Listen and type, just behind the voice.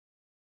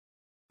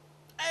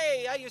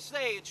Hey, how you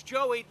say? It's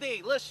Joey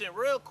D. Listen,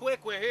 real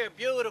quick, we're here.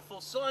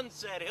 Beautiful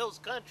Sunset Hills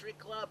Country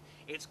Club.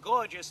 It's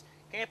gorgeous.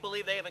 Can't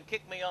believe they haven't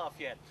kicked me off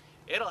yet.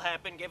 It'll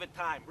happen. Give it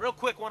time. Real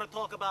quick, want to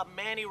talk about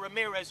Mannie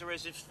Ramirez, or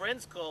as his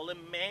friends call him,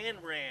 Man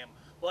Ram.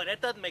 Boy, that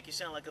doesn't make you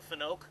sound like a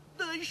finoke.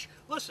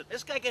 Listen,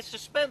 this guy gets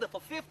suspended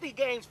for 50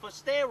 games for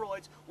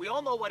steroids. We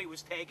all know what he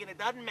was taking. It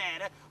doesn't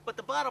matter. But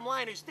the bottom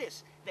line is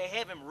this. They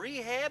have him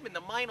rehab in the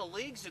minor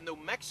leagues in New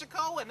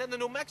Mexico, and then the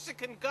New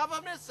Mexican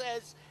governor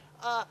says,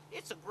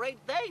 it's a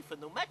great day for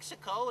New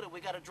Mexico that we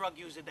got a drug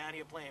user down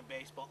here playing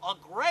baseball. A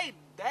great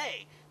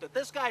day that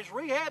this guy's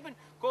rehabbing.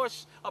 Of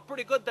course, a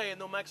pretty good day in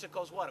New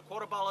Mexico's what? A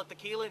quarter bottle of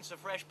tequila and some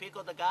fresh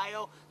pico de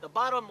gallo? The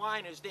bottom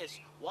line is this.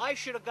 Why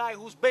should a guy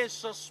who's been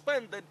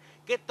suspended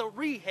get the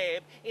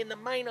rehab in the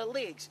minor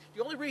leagues?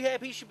 The only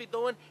rehab he should be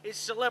doing is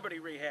celebrity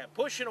rehab,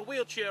 pushing a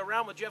wheelchair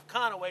around with Jeff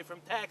Conaway from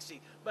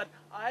Taxi. But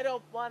I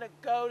don't want to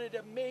go to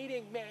the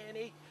meeting,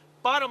 Manny.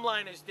 Bottom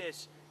line is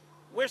this.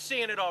 We're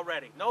seeing it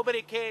already.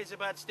 Nobody cares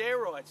about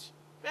steroids.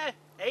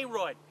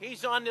 A-Rod,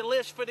 he's on the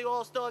list for the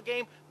All-Star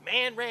game.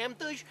 Man Ram,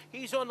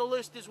 he's on the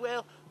list as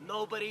well.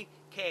 Nobody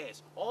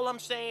cares. All I'm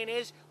saying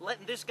is,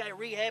 letting this guy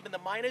rehab in the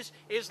minors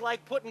is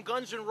like putting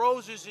Guns N'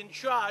 Roses in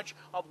charge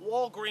of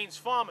Walgreens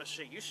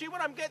Pharmacy. You see what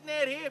I'm getting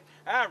at here?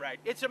 All right,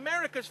 it's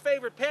America's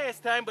favorite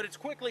pastime, but it's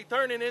quickly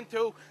turning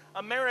into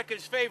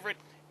America's favorite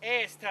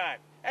ass time.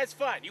 That's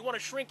fine. You want to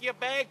shrink your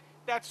bag?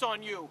 That's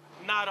on you,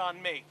 not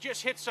on me.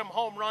 Just hit some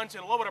home runs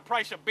and lower the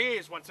price of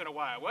beers once in a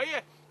while, will you?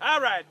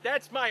 All right,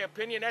 that's my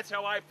opinion. That's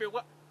how I feel.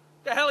 What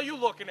the hell are you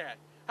looking at?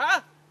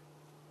 Huh?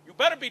 You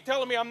better be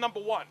telling me I'm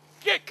number one.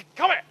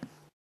 Come here.